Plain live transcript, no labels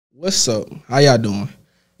What's up? How y'all doing?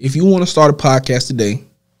 If you want to start a podcast today,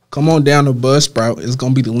 come on down to Buzzsprout. It's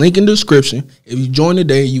going to be the link in the description. If you join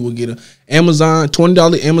today, you will get an Amazon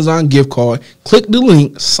 $20 Amazon gift card. Click the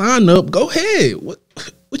link, sign up, go ahead.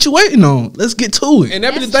 What you waiting on? Let's get to it. And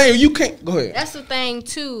that's the thing. You can't go ahead. That's the thing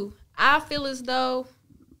too. I feel as though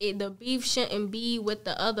the beef shouldn't be with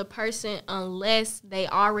the other person unless they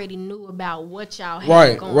already knew about what y'all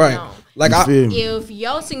had going on. Like if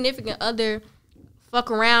your significant other fuck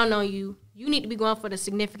around on you, you need to be going for the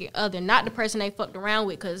significant other, not the person they fucked around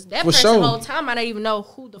with, because that person the whole time might not even know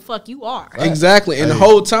who the fuck you are. Exactly. And the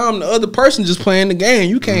whole time the other person just playing the game.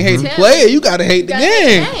 You can't hate the player. You gotta hate the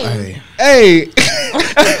game. Hey.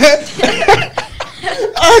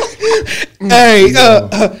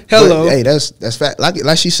 Hello. But, hey, that's fact.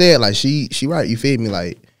 Like she said, like she right. You feel me?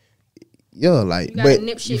 Like, yo, like, you gotta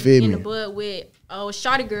nip shit in the bud with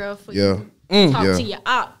shawty girl for you. Talk to your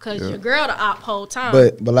op, because your girl the op whole time.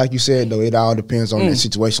 But like you said though, it all depends on the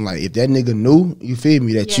situation. Like if that nigga knew, you feel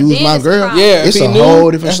me, that you was my girl, it's a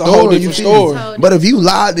whole different story. But if you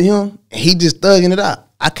lied to him, he just thugging it out.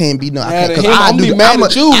 I can't be no. I'd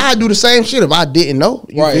do the same shit if I didn't know.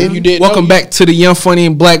 If you didn't. Welcome back to the Young Funny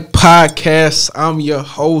and Black podcast. I'm your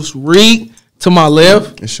host Reek. To my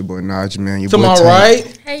left, it's your boy Nijel, man. To my right,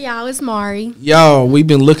 hey y'all, it's Mahri. Y'all, we've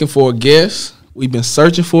been looking for a guest. We've been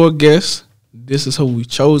searching for a guest. This is who we've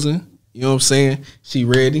chosen. You know what I'm saying? She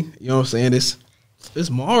ready. You know what I'm saying? It's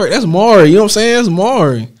Mahri. That's Mahri. You know what I'm saying? That's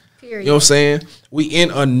Mahri. Period. You know what I'm saying? We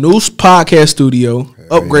in a new podcast studio.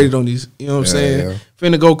 Upgraded on these. You know what I'm saying? Yeah.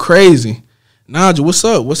 Finna go crazy. Nijel, what's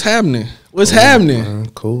up? What's happening? What's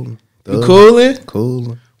happening? Cool. You coolin'?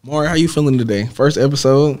 Cool. Mahri, how you feeling today? First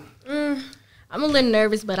episode? I'm a little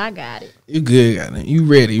nervous, but I got it. You good, got it. You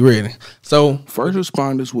ready. So, first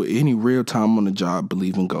responders with any real time on the job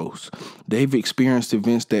believe in ghosts. They've experienced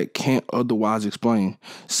events that can't otherwise explain.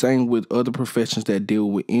 Same with other professions that deal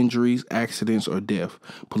with injuries, accidents, or death.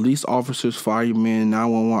 Police officers, firemen,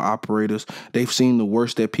 911 operators, they've seen the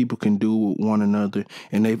worst that people can do with one another,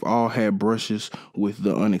 and they've all had brushes with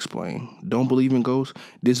the unexplained. Don't believe in ghosts?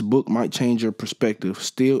 This book might change your perspective.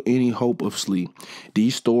 Still any hope of sleep.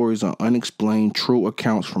 These stories are unexplained, true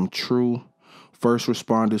accounts from true first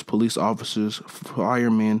responders, police officers,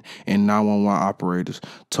 firemen, and 911 operators,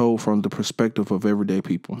 told from the perspective of everyday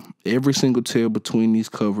people. Every single tale between these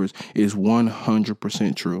covers is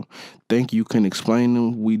 100% true. Think you can explain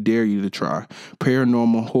them? We dare you to try.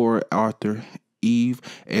 Paranormal horror author Eve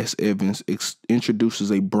S. Evans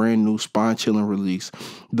introduces a brand new spine-chilling release,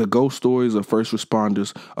 The Ghost Stories of First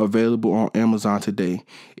Responders, available on Amazon today.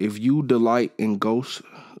 If you delight in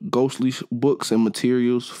ghostly books and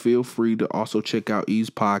materials, feel free to also check out Eve's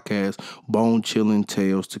podcast, Bone-Chilling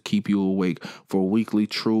Tales, to keep you awake, for weekly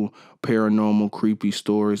true paranormal creepy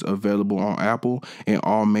stories, available on Apple and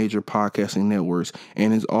all major podcasting networks,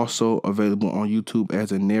 and is also available on YouTube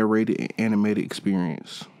as a narrated and animated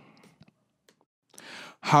experience.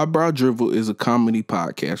 Highbrow Drive is a comedy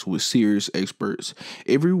podcast with serious experts.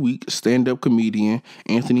 Every week, stand-up comedian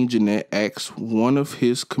Anthony Jeanette asks one of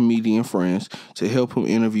his comedian friends to help him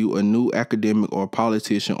interview a new academic or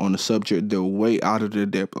politician on a subject they're way out of their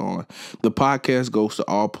depth on. The podcast goes to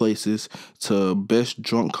all places, to best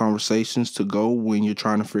drunk conversations to go when you're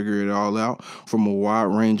trying to figure it all out. From a wide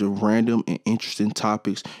range of random and interesting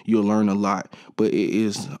topics, you'll learn a lot, but it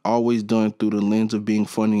is always done through the lens of being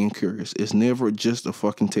funny and curious. It's never just a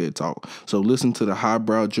fucking TED Talk. So listen to the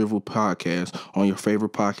Highbrow Drive podcast on your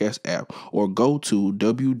favorite podcast app, or go to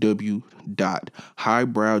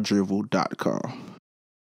www.highbrowdrivel.com.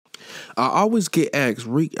 I always get asked,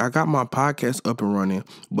 Reek, I got my podcast up and running,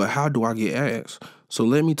 but how do I get asked? So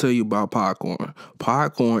let me tell you about Podcorn.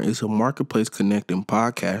 Podcorn is a marketplace connecting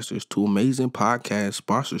podcasters to amazing podcast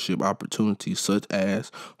sponsorship opportunities, such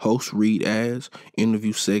as host read ads,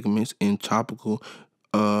 interview segments, and topical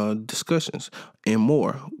discussions, and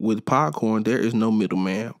more. With Podcorn, there is no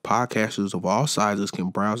middleman. Podcasters of all sizes can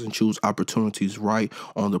browse and choose opportunities right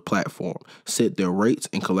on the platform, set their rates,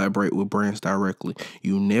 and collaborate with brands directly.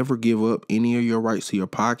 You never give up any of your rights to your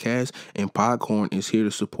podcast, and Podcorn is here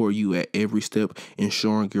to support you at every step,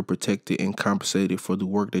 ensuring you're protected and compensated for the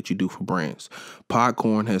work that you do for brands.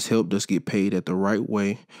 Podcorn has helped us get paid at the right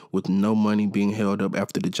way, with no money being held up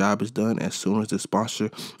after the job is done. As soon as the sponsor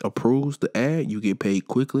approves the ad, you get paid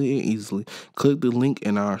quickly and easily. Click the link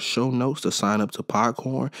in our show notes to sign up to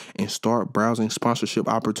Podcorn and start browsing sponsorship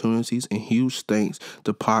opportunities. And huge thanks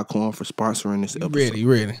to Podcorn for sponsoring this episode.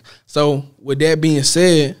 Ready. So with that being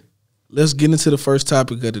said, let's get into the first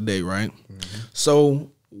topic of the day, right? Mm-hmm. So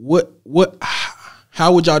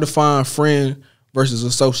how would y'all define friend versus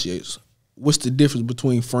associates? What's the difference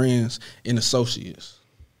between friends and associates?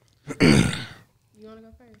 You want to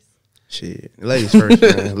go first? Shit, ladies first,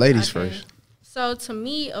 man. Ladies first. So to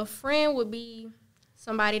me, a friend would be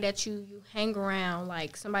somebody that you hang around,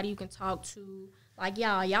 like somebody you can talk to. Like,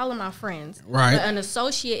 y'all are my friends. Right. But an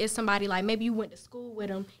associate is somebody, like, maybe you went to school with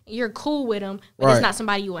them, and you're cool with them, but it's not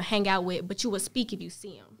somebody you would hang out with, but you would speak if you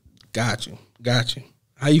see them. Got you.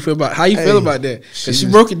 How you feel about that? Because she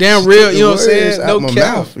broke it down real, you know what I'm saying? No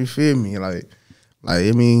cap. You feel me? Like,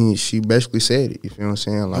 I mean, she basically said it. You feel what I'm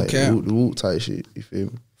saying? Like, the whoop type shit. You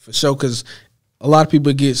feel me? For sure, because a lot of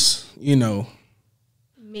people gets, mixed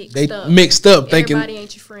up thinking everybody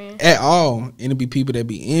ain't your friend at all. And it be people that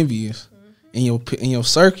be envious. In your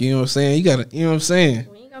circle, you know what I'm saying? You gotta, you know what I'm saying?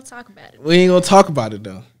 We ain't gonna talk about it. We ain't gonna talk about it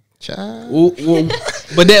though. Child.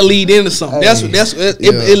 But that lead into something.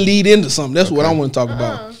 It lead into something. That's what I want to talk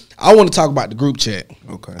about. I want to talk about the group chat.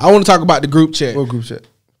 Okay. I want to talk about the group chat. What group chat?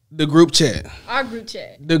 The group chat. Our group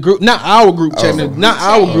chat. The group, not our group chat. Not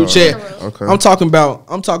our group chat. Okay. I'm talking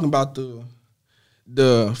about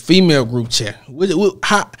the female group chat.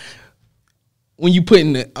 How when you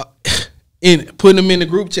putting putting them in the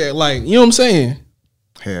group chat, like, you know what I'm saying?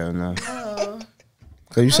 Hell no.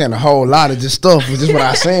 Cause you saying a whole lot of just stuff, but just what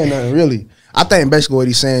I saying, nothing really. I think basically what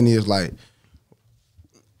he's saying is like,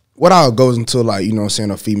 what all goes into, like, you know what I'm saying,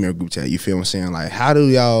 a female group chat. You feel what I'm saying? Like, how do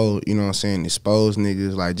y'all, you know what I'm saying, expose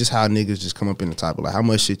niggas? Like, just how niggas just come up in the topic. Like, how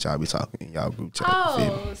much shit y'all be talking in y'all group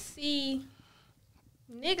chat? See,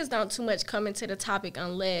 niggas don't too much come into the topic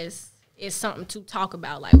unless it's something to talk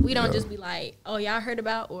about. Like, we don't just be like, oh, y'all heard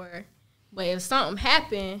about, or... But if something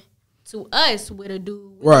happened to us with a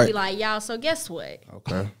dude, we'd be like, y'all, so guess what?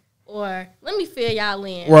 Okay. Or let me fill y'all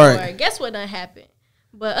in. Right. Or guess what done happened?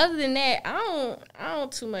 But other than that, I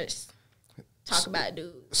don't too much talk about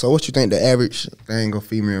dudes. So what you think the average thing of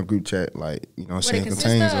female group chat, like, you know what I'm saying,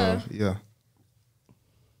 contains of? Yeah.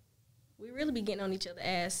 We really be getting on each other's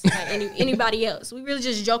ass like anybody else. We really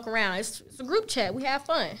just joke around. It's a group chat. We have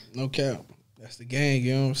fun. No cap. That's the gang,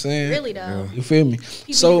 you know what I'm saying? Really, though. Yeah. You feel me? People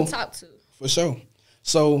you can talk to. For sure.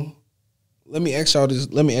 So let me ask y'all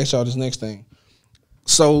this next thing.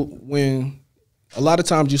 So when a lot of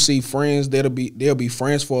times you see friends, they'll be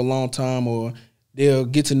friends for a long time, or they'll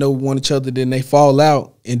get to know one each other, then they fall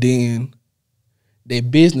out, and then their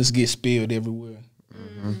business gets spilled everywhere.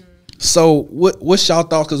 Mm-hmm. So what's y'all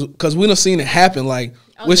thoughts? Because we done seen it happen. Like,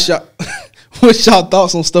 what's y'all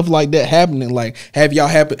thoughts on stuff like that happening? Like, has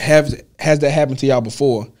that happened to y'all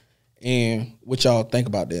before? And what y'all think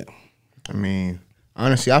about that? I mean,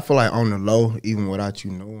 honestly, I feel like on the low, even without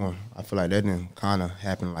you knowing, I feel like that didn't kind of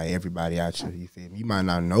happen like everybody out you. You feel me? You might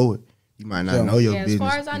not know it. You might not know your business. As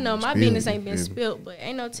far as I know, my business ain't been spilled, but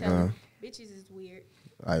ain't no telling. Bitches is weird.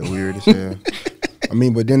 Like, weird as hell. I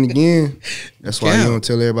mean, but then again, that's why you don't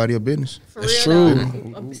tell everybody your business. For that's real,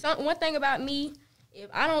 true. One thing about me, if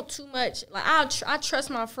I don't too much, like, I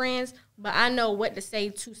trust my friends, but I know what to say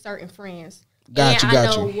to certain friends. I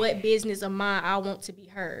know what business of mine I want to be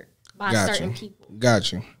heard by certain people.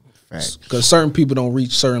 Got you. Because certain people don't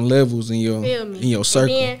reach certain levels in your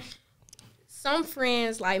circle. And then some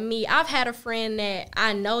friends like me, I've had a friend that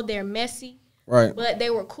I know they're messy, right? But they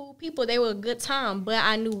were cool people. They were a good time, but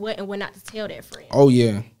I knew what and what not to tell that friend. Oh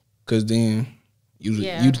yeah, because then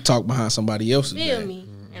you talk behind somebody else's back. Feel me?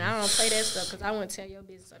 And I don't play that stuff because I want to tell your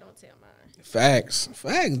business, so don't tell mine. Facts.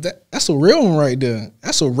 That's a real one right there.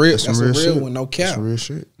 That's a real one. No cap. That's real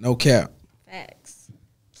shit. No cap. Facts.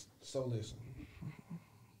 So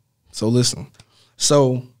listen.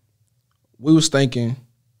 So we was thinking,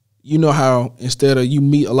 you know how instead of you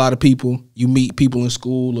meet a lot of people, you meet people in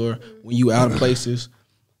school or when you out of places.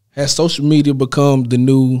 Has social media become the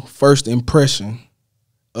new first impression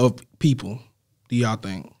of people, do y'all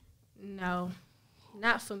think? No.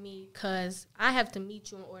 Not for me, because I have to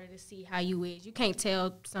meet you in order to see how you is. You can't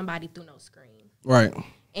tell somebody through no screen. Right.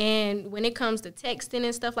 And when it comes to texting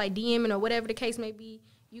and stuff like DMing or whatever the case may be,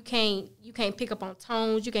 you can't pick up on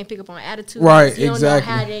tones. You can't pick up on attitudes. Right, you exactly. Don't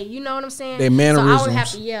know how they, you know what I'm saying? Their mannerisms. So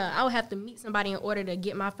I would have to meet somebody in order to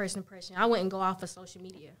get my first impression. I wouldn't go off of social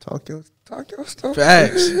media. Talk your stuff.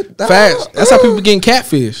 Facts. Facts. That's how people getting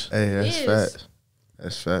catfish. Hey, that's facts.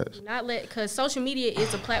 That's facts. Not because social media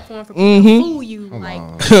is a platform for people to fool you.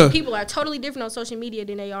 Like, people are totally different on social media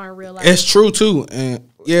than they are in real life. It's true too, and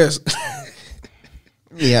yes.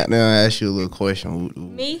 Yeah, now I ask you a little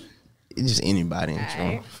question. Me? It's just anybody in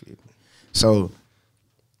general. So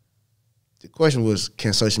the question was,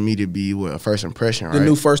 can social media be a first impression? Right? The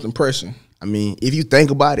new first impression. I mean, if you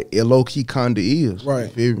think about it, it low key kinda is. Right. You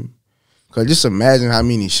feel me? Cause just imagine how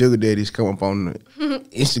many sugar daddies come up on the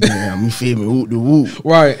Instagram. You feel me? Whoop the whoop.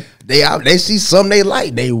 Right. They see something they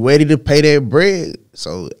like. They ready to pay their bread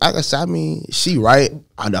So like I said, I mean, she right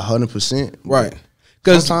on 100%. Right.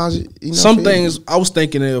 Because some things me. I was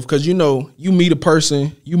thinking of, because you meet a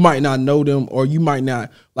person, you might not know them, or you might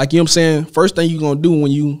not, like, you know what I'm saying? First thing you're going to do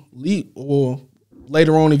when you leave, or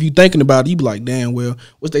later on, if you thinking about it, you be like, damn, well,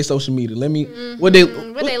 what's their social media? Let me, what they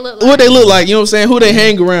look like, you know what I'm saying? Who they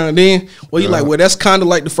hang around. Then, well, you're like, well, that's kind of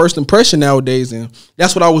like the first impression nowadays. And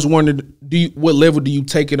that's what I was wondering, what level do you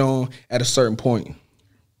take it on at a certain point?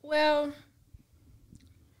 Well,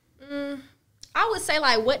 I would say,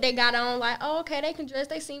 like, what they got on, like, oh, okay, they can dress,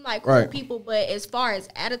 they seem like cool people, but as far as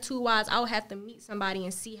attitude-wise, I would have to meet somebody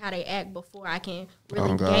and see how they act before I can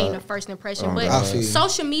really gain a first impression. But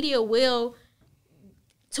social media will,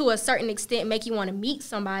 to a certain extent, make you want to meet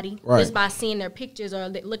somebody just by seeing their pictures or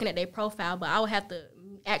looking at their profile, but I would have to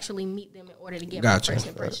actually meet them in order to get my first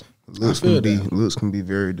impression. Looks can be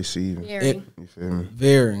very deceiving. Very. You feel me?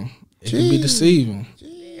 Very. It can be deceiving.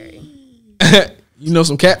 Very. You know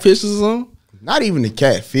some catfishes or something? Not even the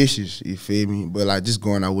catfishes, you feel me? But like just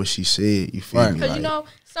going out what she said, you feel me? Because like,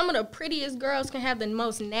 some of the prettiest girls can have the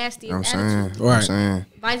most nastiest attitude. Right.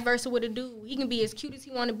 Vice versa with a dude. He can be as cute as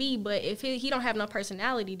he want to be, but if he don't have no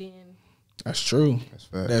personality, then that's true.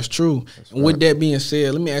 That's true. And with that being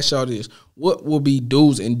said, let me ask y'all this: what will be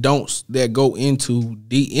do's and don'ts that go into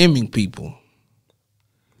DMing people?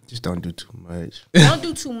 Just don't do too much. Don't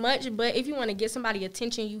do too much, but if you want to get somebody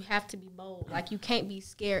attention, you have to be bold. Like, you can't be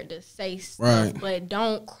scared to say stuff, but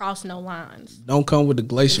don't cross no lines. Don't come with the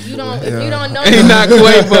glacier. If you don't know, ain't not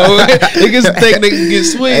Quavo. Niggas think they can get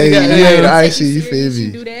sweet. I see you, feel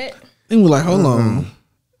me. Do that. And we're like, hold on,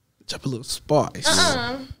 drop a little spice.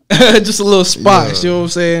 Just a little spice. You know what I'm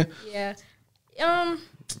saying? Yeah.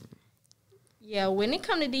 Yeah. When it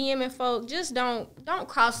come to DMing folk, just don't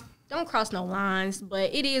cross no lines,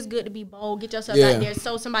 but it is good to be bold. Get yourself out there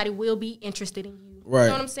so somebody will be interested in you. Right. You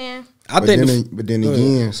know what I'm saying? But then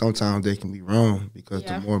again, sometimes they can be wrong because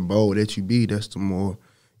the more bold that you be, that's the more,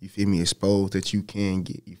 you feel me, exposed that you can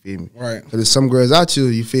get. You feel me? Right. Because there's some girls out here,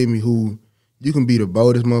 you feel me, who you can be the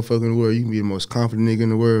boldest motherfucker in the world. You can be the most confident nigga in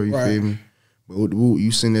the world. You feel me? But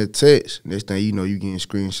you send that text, next thing you know, you getting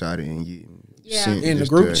screenshotted and getting sent in the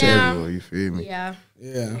group chat. You feel me?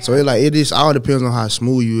 Yeah. So it just all depends on how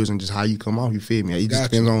smooth you is and just how you come off, you feel me? It just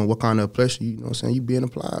depends on what kind of pressure, you know what I'm saying, you being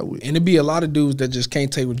applied with. And it be a lot of dudes that just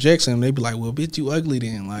can't take rejection. They be like, well, bitch, you ugly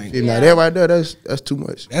then. Like, now that right there, that's too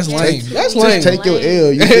much. That's lame. That's lame. Just take your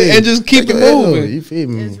L, you feel me? And just keep it moving. You feel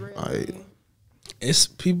me? Like, it's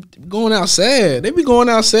people going out sad. They be going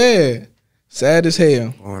out sad. Sad as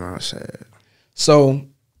hell. Going out sad. So,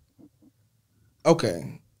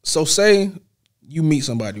 okay. So say you meet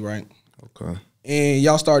somebody, right? Okay. And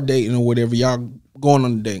y'all start dating or whatever, y'all going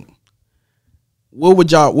on a date. What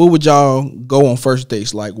would y'all go on first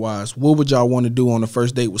dates likewise? What would y'all want to do on the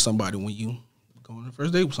first date with somebody when you go on the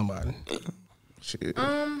first date with somebody? Shit.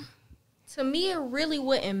 To me, it really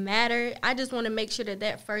wouldn't matter. I just want to make sure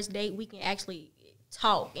that first date we can actually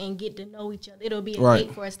talk and get to know each other. It'll be a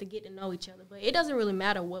date for us to get to know each other. But it doesn't really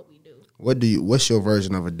matter what we do. What's your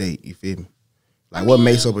version of a date, you feel me? Like, what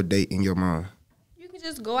makes up a date in your mind? You can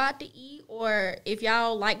just go out to eat, or if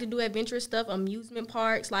y'all like to do adventurous stuff, amusement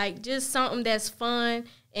parks, like just something that's fun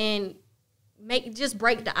and just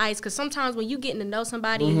break the ice. Because sometimes when you getting to know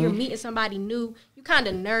somebody and you're meeting somebody new, you kind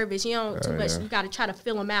of nervous. You don't too much. You got to try to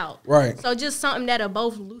fill them out. Right. So just something that'll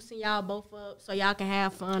both loosen y'all both up so y'all can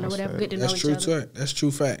have fun or whatever. Get to know each other. That's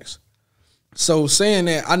true facts. So saying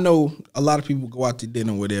that, I know a lot of people go out to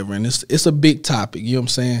dinner or whatever, and it's a big topic. You know what I'm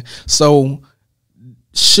saying? So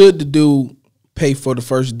should the dude pay for the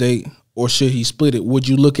first date or should he split it? Would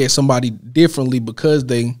you look at somebody differently because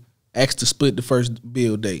they asked to split the first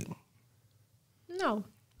bill date? No.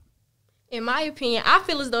 In my opinion, I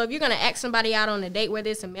feel as though if you're going to ask somebody out on a date, whether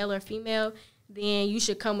it's a male or female, then you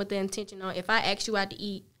should come with the intention on, if I ask you out to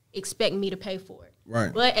eat, expect me to pay for it.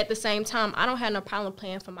 Right. But at the same time, I don't have no problem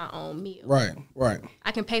paying for my own meal. Right.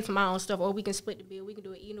 I can pay for my own stuff, or we can split the bill. We can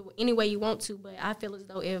do it any way you want to, but I feel as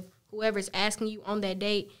though if whoever's asking you on that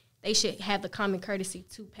date, they should have the common courtesy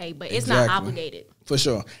to pay, but it's not obligated. For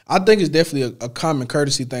sure. I think it's definitely a common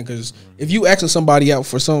courtesy thing, because if you asking somebody out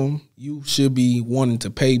for something, you should be wanting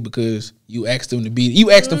to pay because you asked them to be.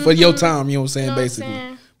 You asked them for your time, you know what I'm saying,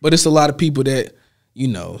 basically. But it's a lot of people that,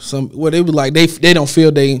 they be like, they don't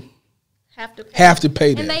feel they have to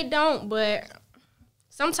pay that. And they don't, but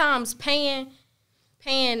sometimes paying,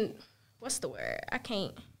 what's the word?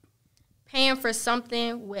 Paying for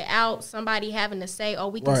something without somebody having to say, oh,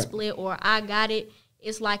 we can split, or I got it,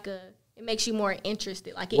 it's like it makes you more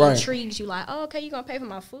interested. Like, it intrigues you, like, oh, okay, you going to pay for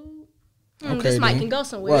my food? This might can go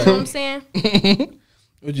somewhere. You know what I'm saying?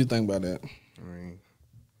 What'd you think about that? I mean,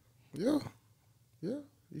 yeah. Yeah,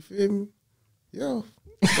 you feel me? Yeah.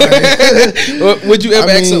 Would you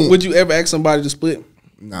ever ask somebody to split?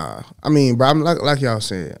 Nah, I mean, bro, I'm like y'all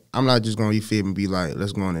said, I'm not just gonna, you feel me, be like,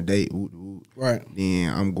 let's go on a date, right?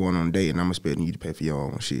 Then I'm going on a date and I'm expecting you to pay for your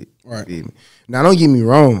own shit, right? You feel me? Now, don't get me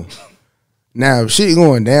wrong. Now, if shit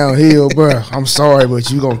going downhill, bro, I'm sorry,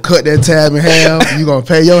 but you gonna cut that tab in half. You gonna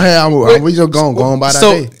pay your half. We just gonna go on by that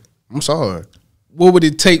day. I'm sorry. What would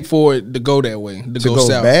it take for it to go that way? To go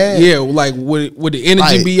south? Bad? Yeah, like would the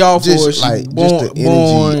energy be off, or just the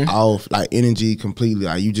energy off, like energy completely.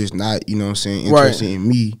 Like you just not, you know what I'm saying, interested in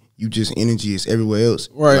me. You just energy is everywhere else.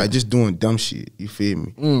 Right. Like just doing dumb shit. You feel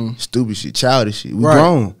me? Stupid shit, childish shit. We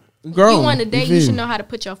grown. You want to date, you should know how to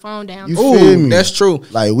put your phone down. You feel me? That's true.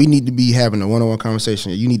 Like we need to be having a one-on-one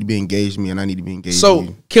conversation. You need to be engaged with me, and I need to be engaged with you.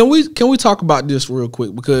 So can we talk about this real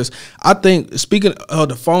quick? Because I think, speaking of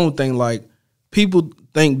the phone thing, like people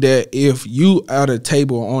think that if you at a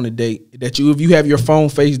table or on a date, that if you have your phone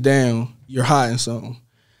face down, you're hiding something.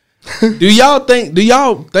 Do y'all think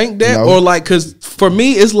that? No. Or like, cause for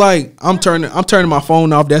me it's like I'm turning my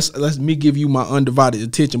phone off. That's me give you my undivided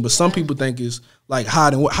attention. But some people think it's like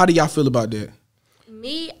hiding. How do y'all feel about that?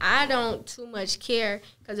 Me, I don't too much care,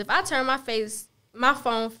 because if I turn my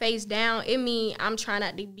phone face down, it mean I'm trying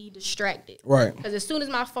not to be distracted. Right. Because as soon as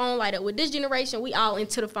my phone light up, with this generation, we all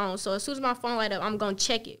into the phone. So as soon as my phone light up, I'm going to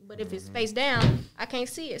check it. But if it's face down, I can't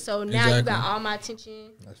see it. So now you got all my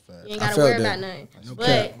attention. That's fact. You ain't got to worry about nothing.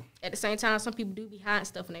 But at the same time, some people do be hiding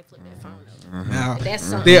stuff when they flip their phone over. Now,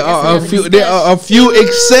 that's there are a few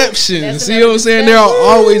exceptions. See what I'm saying? There are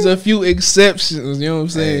always a few exceptions. You know what I'm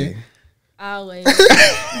saying? Always.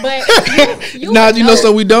 But you know,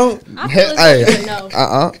 so we don't. I feel as you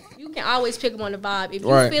know. You can always pick up on the vibe.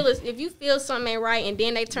 If you feel something ain't right, and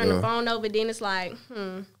then they turn the phone over, then it's like,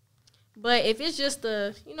 But if it's just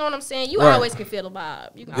you know what I'm saying, you always can feel the vibe.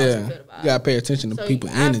 You can always feel the vibe. You gotta pay attention to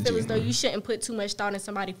people's energy. I feel as though you shouldn't put too much thought in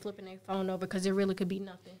somebody flipping their phone over, because it really could be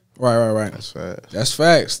nothing. Right. That's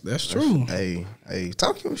facts. That's true. Hey,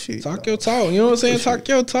 talk your shit. Talk your talk. You know what I'm saying? Talk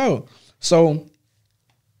your talk. So,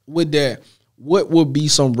 with that, what would be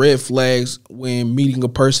some red flags when meeting a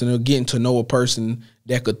person or getting to know a person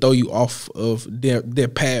that could throw you off of their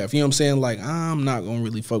path? You know what I'm saying? Like, I'm not gonna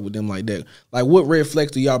really fuck with them like that. Like, what red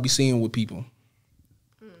flags do y'all be seeing with people?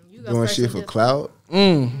 Doing shit for clout.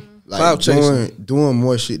 Like clout chasing. Doing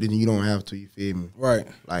more shit than you don't have to. You feel me? Right.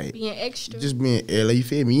 Like being extra. Just being like, you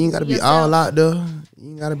feel me? You ain't gotta be all out there.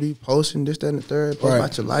 You ain't gotta be posting this, that, and the third. Post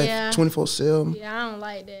about your life 24/7. Yeah, I don't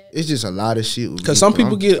like that. It's just a lot of shit. Because some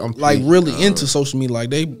people get really into social media, like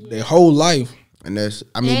their whole life. And that's,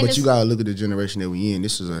 but you gotta look at the generation that we in.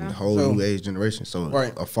 This is a whole new age generation. So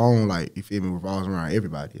a phone, like, you feel me, revolves around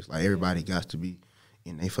everybody. It's like everybody got to be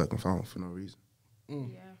in their fucking phone for no reason.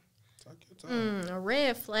 A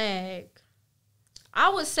red flag. I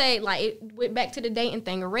would say, like, back to the dating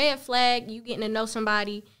thing. A red flag, you getting to know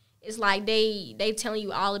somebody, it's like they telling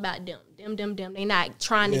you all about them. They not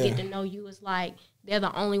trying to get to know you. It's like they're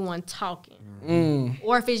the only one talking.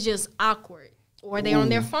 Or if it's just awkward. Or they on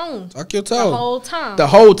their phone. Talk your talk. The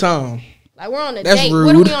whole time. Like, we're on a date. Rude.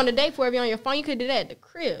 What are we on a date for if you're on your phone? You could do that at the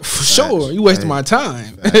crib. For sure. You wasting my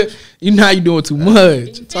time. You know how you doing too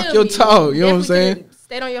much. Talk your talk. You know what I'm saying?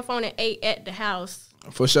 Stayed on your phone and ate at the house.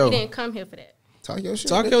 For sure. You didn't come here for that. Talk your shit.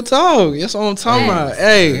 Talk your talk. That's what I'm talking about.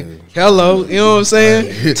 Hey, hello. You know what I'm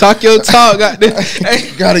saying? Talk your talk.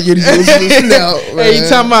 Hey, gotta get these now. Hey, you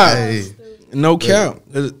talking about? No cap.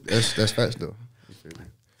 That's facts though.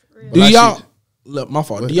 Do y'all? Look, my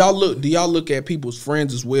fault. Do y'all look at people's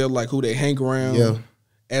friends as well, like who they hang around,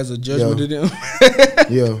 as a judgment to them?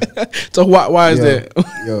 So why is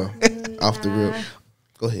that? Off the rip.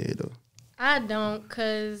 Go ahead though. I don't,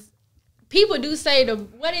 cause people do say the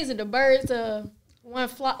birds of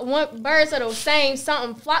birds of the same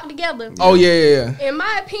something flock together. Oh yeah. In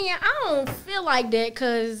my opinion, I don't feel like that,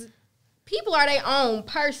 cause people are their own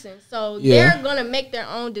person, so they're gonna make their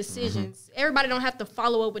own decisions. Everybody don't have to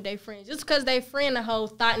follow up with their friends. Just because they friend the whole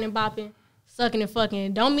thotting and bopping, sucking and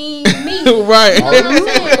fucking, don't mean me. Right. You know what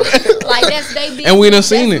I'm saying? Like, that's they business. And we done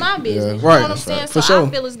seen that's it. My business. Yeah. Right. You know what I'm saying? For so sure. I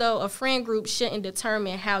feel as though a friend group shouldn't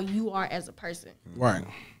determine how you are as a person. Right.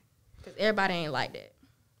 Because everybody ain't like that.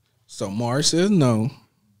 So Mahri says no.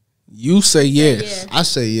 You say yes. I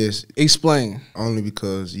say yes. Explain. Only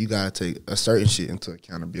because you gotta take a certain shit into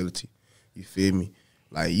accountability. You feel me?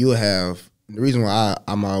 Like, you'll have, the reason why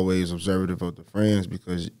I'm always observative of the friends,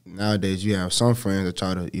 because nowadays you have some friends that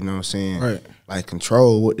try to, you know what I'm saying, like,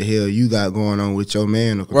 control what the hell you got going on with your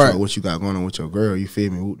man, or control what you got going on with your girl. You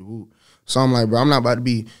feel me? So I'm like, bro, I'm not about to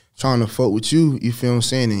be trying to fuck with you, you feel what I'm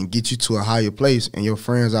saying, and get you to a higher place, and your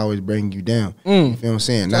friends always bring you down. You feel what I'm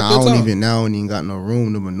saying? Now I don't even got no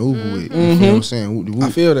room to maneuver with. You feel what I'm saying? I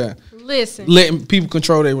feel that. Listen, letting people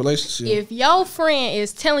control their relationship. If your friend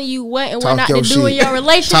is telling you what and what not to do in your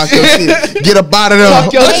relationship, talk your shit. Get up out of there.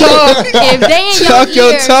 Talk your talk. If they in your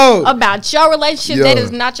ear about your relationship, that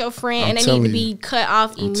is not your friend, and they need to be cut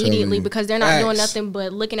off immediately because they're not doing nothing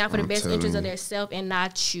but looking out for the best interest of themselves and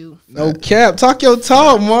not you. No cap. Talk your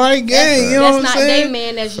talk, Mahri. Gang. You know what I'm saying? That's not their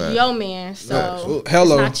man. That's your man. So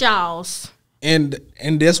hello, it's not y'all's. And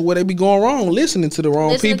that's where they be going wrong, listening to the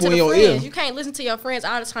wrong people in your ear. You can't listen to your friends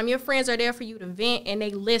all the time. Your friends are there for you to vent, and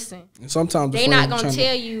they listen. And sometimes they not gonna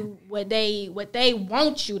tell you what they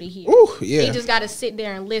want you to hear. Ooh, yeah. They just gotta sit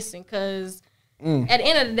there and listen, because at the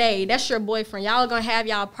end of the day, that's your boyfriend. Y'all are gonna have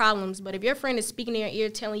y'all problems, but if your friend is speaking in your ear,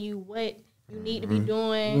 telling you what you need to be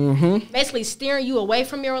doing, basically steering you away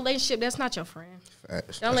from your relationship, that's not your friend.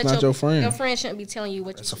 Facts. That's not your friend. Your friend shouldn't be telling you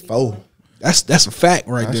what you should be doing. That's a fact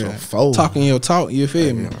right there. Talking your talk, you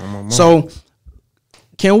feel me? So,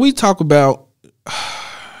 can we talk about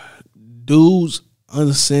dudes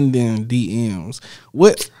unsending DMs?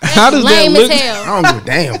 How does that look? I don't give a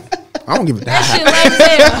damn. I don't give a damn. That shit lame as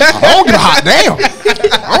hell. I don't give a hot damn.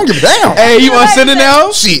 I don't give a damn. Hey, you unsending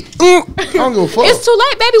now? Shit. I don't give a fuck. It's too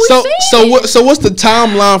late, baby. We so what's the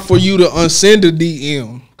timeline for you to unsend a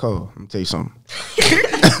DM? Cole, let me tell you something.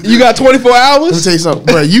 You got 24 hours? Let me tell you something,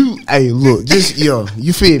 bro. Hey, look, just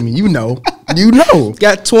you feel me? You know.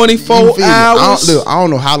 Got 24 hours. I don't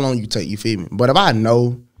know how long you take. You feel me? But if I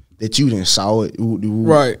know that you didn't saw it,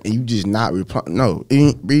 right, and you just not reply, no,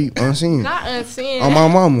 it be unseen. Not unseen. On my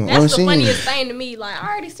mama, that's unseen. The funniest thing to me. Like,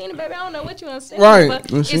 I already seen it, baby. I don't know what you unseen. Right,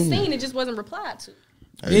 but it's seen. It just wasn't replied to.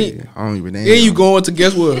 Hey, I don't give a damn. Then you going to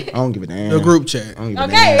guess what? I don't give a damn. The group chat.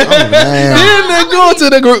 Okay. Then they going to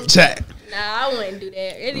the group chat. Nah, I wouldn't do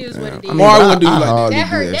that. It is what it is. I wouldn't do like that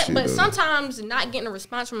hurt. But sometimes not getting a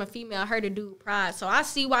response from a female hurt a dude pride. So I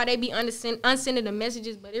see why they be unsending the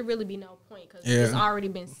messages, but it really be no point because it's already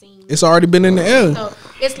been seen. It's already been in the air. So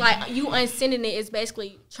it's like you unsending it is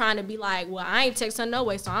basically trying to be like, well, I ain't text her no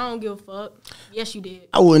way, so I don't give a fuck. Yes, you did.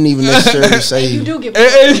 I wouldn't even necessarily say you do give a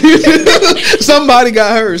fuck. Somebody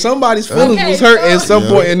got hurt. Somebody's feelings was hurt at some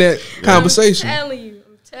point in that conversation. I'm telling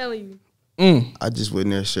you. I just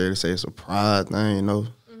wouldn't necessarily say it's a pride thing, you know.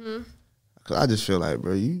 Cause I just feel like,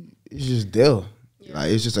 bro, it's just there. Yeah. Like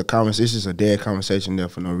it's just a conversation. It's just a dead conversation there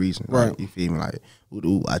for no reason. Right? Like, you feel me? Like,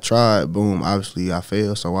 ooh, I tried. Boom. Obviously, I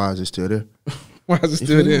failed. So why is it still there? Why is it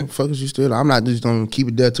still there? Fuck is you still there? I'm not just gonna keep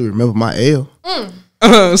it there to remember my L.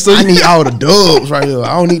 So I need all the dubs right here.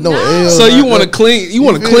 I don't need no L. So you want a clean? You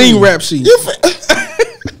want a clean rap sheet?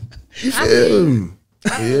 You feel me?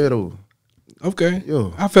 Yeah, though. Okay.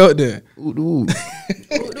 Yo. I felt that. Ooh.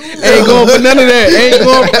 Ain't going for none of that. Ain't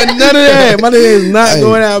going for none of that. My nigga is not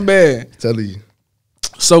going out bad. Telling you.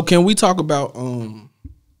 So can we talk about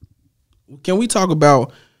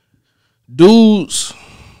dudes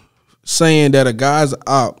saying that a guy's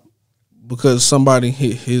op because somebody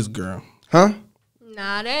hit his girl? Huh?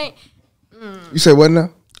 Nah, they ain't. You said what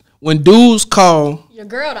now? When dudes call your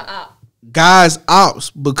girl the op. Guys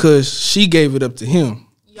ops because she gave it up to him.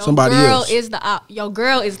 Somebody else. Your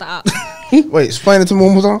girl is the op. Wait, explain it to me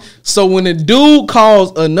one more time. So when a dude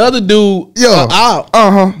calls another dude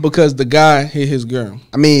op, because the guy hit his girl.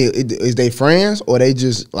 I mean, is they friends or they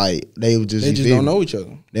just like they just don't know each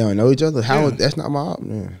other? They don't know each other. How? Yeah. That's not my op,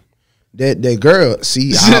 man. That girl,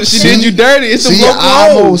 see, she did you dirty. It's a local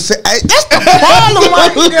hole. That's the problem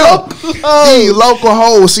right there. Local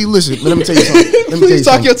hole. See, listen, let me tell you something. Let me tell you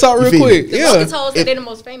talk your talk real quick. The local hoes say they're the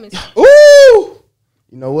most famous. Ooh.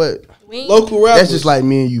 You know what? Local rappers. That's just like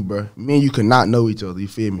me and you, bro. Me and you could not know each other. You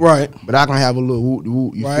feel me? Right. But I can have a little whoop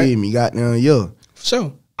whoop. You feel me? Goddamn, yeah.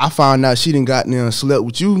 Sure. I found out she didn't goddamn slept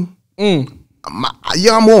with you. I'm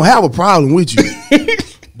gonna have a problem with you.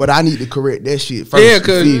 But I need to correct that shit first. Yeah,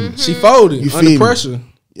 because she folded under pressure.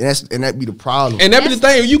 And that be the problem. And that be the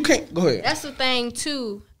thing. You can't go ahead. That's the thing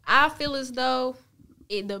too. I feel as though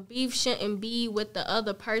the beef shouldn't be with the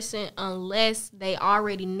other person unless they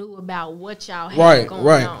already knew about what y'all had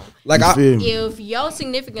going on. Like if your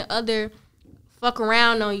significant other fuck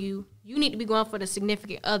around on you, you need to be going for the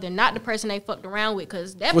significant other, not the person they fucked around with,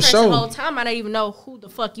 because that person the whole time might not even know who the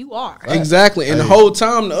fuck you are. Right. Exactly. And the whole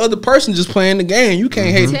time the other person just playing the game. You can't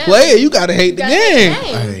hate the player. You gotta hate the game.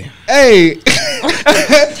 Hey.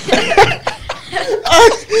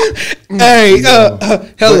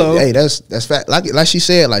 Hello. Hey, that's fact. Like she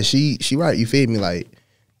said, like she right. You feel me? Like,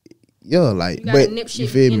 yeah, like, you gotta nip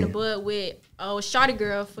shit in the bud with shawty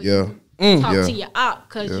girl for you. talk to your op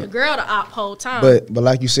because your girl the op whole time. But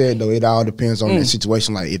like you said though, it all depends on that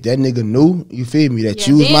situation. Like if that nigga knew, you feel me, that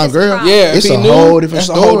you was my girl, it's a whole different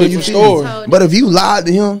story. But if you lied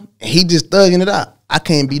to him, he just thugging it out. I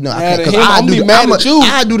can't be no. Because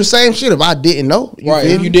I do the same shit if I didn't know.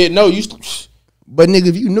 If you didn't know, you. But nigga,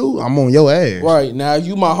 if you knew, I'm on your ass. Right now, if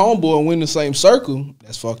you my homeboy and we in the same circle,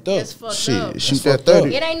 that's fucked up. That's fucked up. Shoot that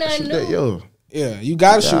 30. It ain't nothing new. Yeah, you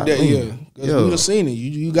gotta shoot that because we done seen it.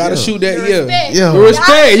 You gotta shoot that respect.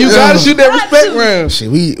 Respect. You gotta shoot that respect round. Shit,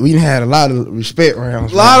 we had a lot of respect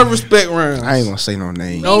rounds. A lot of respect rounds. I ain't gonna say no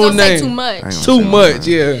name. No name. Too much. Too much.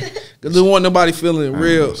 Yeah. Because there wasn't nobody feeling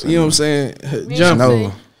real. You know what I'm saying? Jumping.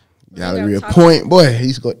 No. Gallery of Point, boy.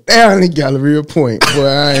 He's go down the Gallery of Point, boy.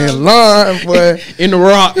 I ain't lying, boy. In the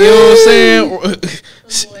rock, you know what I'm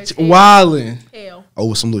saying? Wildin'.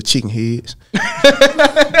 Over some little chicken heads.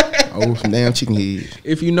 Over some damn chicken heads.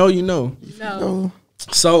 If you know, you know. No.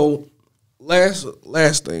 So, last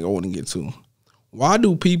thing I want to get to. Why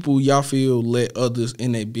do people, y'all feel, let others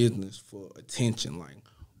in their business for attention? Like,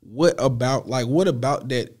 what about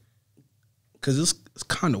that? Because it's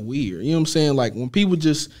kind of weird. You know what I'm saying? Like, when people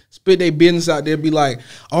just spit their business out there, be like,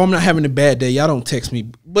 oh, I'm not having a bad day. Y'all don't text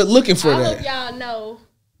me. But looking for that. I hope y'all know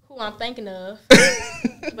who I'm thinking of.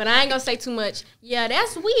 But I ain't going to say too much. Yeah,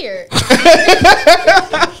 that's weird.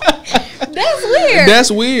 That's weird.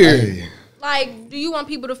 That's weird. Hey. Like, do you want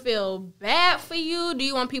people to feel bad for you? Do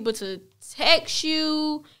you want people to text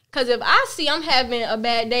you? Because if I see I'm having a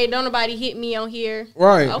bad day, don't nobody hit me on here.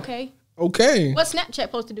 Right. Okay. What Snapchat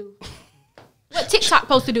supposed to do? What TikTok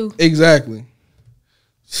supposed to do? Exactly.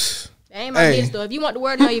 That ain't my business, though. If you want the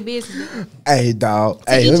world to know your business. Hey, dog.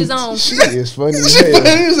 Hey, each his own. She is funny as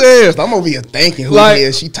hell. I'm over here thinking who the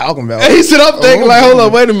hell she talking about. He said, I'm thinking like, hold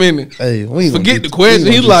up, wait a minute. Hey, we ain't forget the question.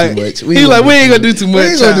 He's like, we ain't gonna do too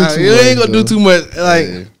much. We ain't gonna do too much.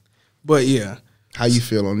 Like, but yeah. How you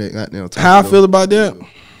feel on that? How I feel about that?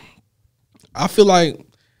 I feel like,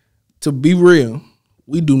 to be real,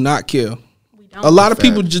 we do not care. A lot of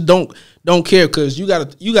people just don't care because you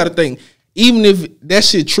gotta think, even if that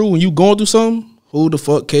shit true and you going through something, who the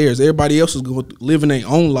fuck cares? Everybody else is living their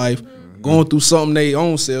own life, going through something they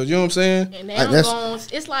own selves. You know what I'm saying? And they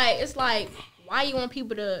don't it's like why you want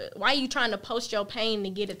people to? Why you trying to post your pain to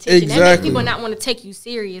get attention? That makes people not want to take you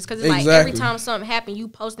serious because it's like every time something happen, you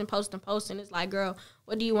posting. It's like, girl,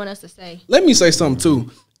 what do you want us to say? Let me say something too.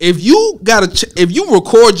 If you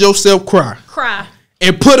record yourself cry.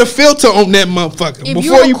 And put a filter on that motherfucker if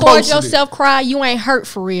before you record yourself cry, you ain't hurt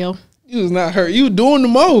for real. You was not hurt. You doing the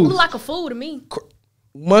most. You look like a fool to me.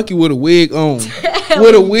 Monkey with a wig on.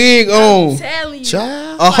 With a wig on. I'm telling you.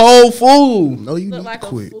 Child. A whole fool. No, you look like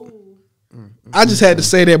quick. I just had to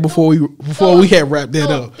say that before we had wrapped that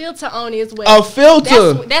up. A filter on as well. A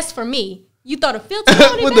filter. That's for me. You throw the filter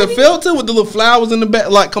on it, with baby? The filter with the little flowers in the back.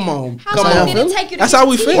 Like, come on. That's how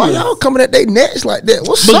we feel. Why y'all coming at their necks like that?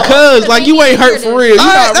 What's up? Because like you ain't hurt for real.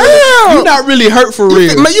 You not really hurt for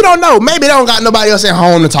real. Man, you don't know. Maybe they don't got nobody else at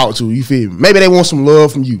home to talk to. You feel me? Maybe they want some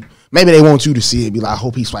love from you. Maybe they want you to see it. Be like, I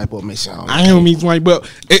hope he swipe up. I hope he swipe up.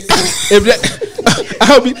 If that, I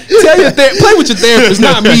hope you tell your play with your therapist,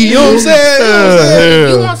 not me. You know what I'm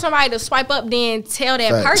saying? You want somebody to swipe up, then tell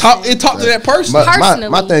that person. Talk to that person.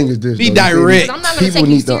 My thing is this. Be direct. People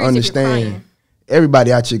need to understand.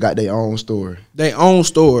 Everybody out here got their own story.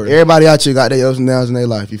 Everybody out here got their ups and downs in their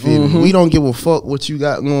life. You feel me? We don't give a fuck what you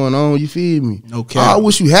got going on. You feel me? Okay. I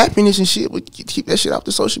wish you happiness and shit, but keep that shit off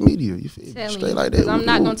the social media. You feel me? Straight like that. Because I'm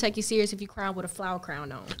not gonna take you serious if you crying with a flower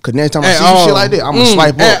crown on. Because next time I see some shit like that, I'm gonna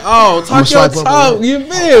swipe up. Talk your talk. You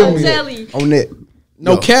feel me? Tell you. On that.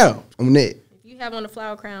 No cap. On that. If you have on a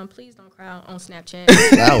flower crown, please don't cry on Snapchat.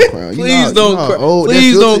 Flower crown. Please don't cry.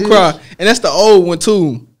 Please don't cry. And that's the old one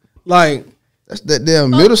too. Like. That's that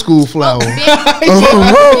damn middle school flower. Been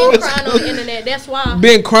crying on the internet. That's why.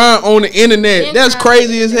 Been crying on the internet. That's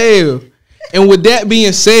crazy as hell. And with that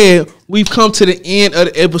being said, we've come to the end of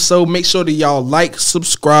the episode. Make sure that y'all like,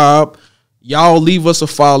 subscribe. Y'all leave us a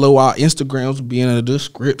follow. Our Instagrams will be in the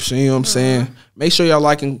description. You know what I'm saying? Make sure y'all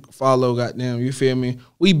like and follow. Goddamn, you feel me?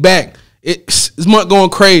 We back. It's month going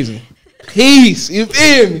crazy. Peace. You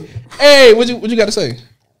feel me? Hey, what you got to say?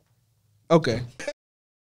 Okay.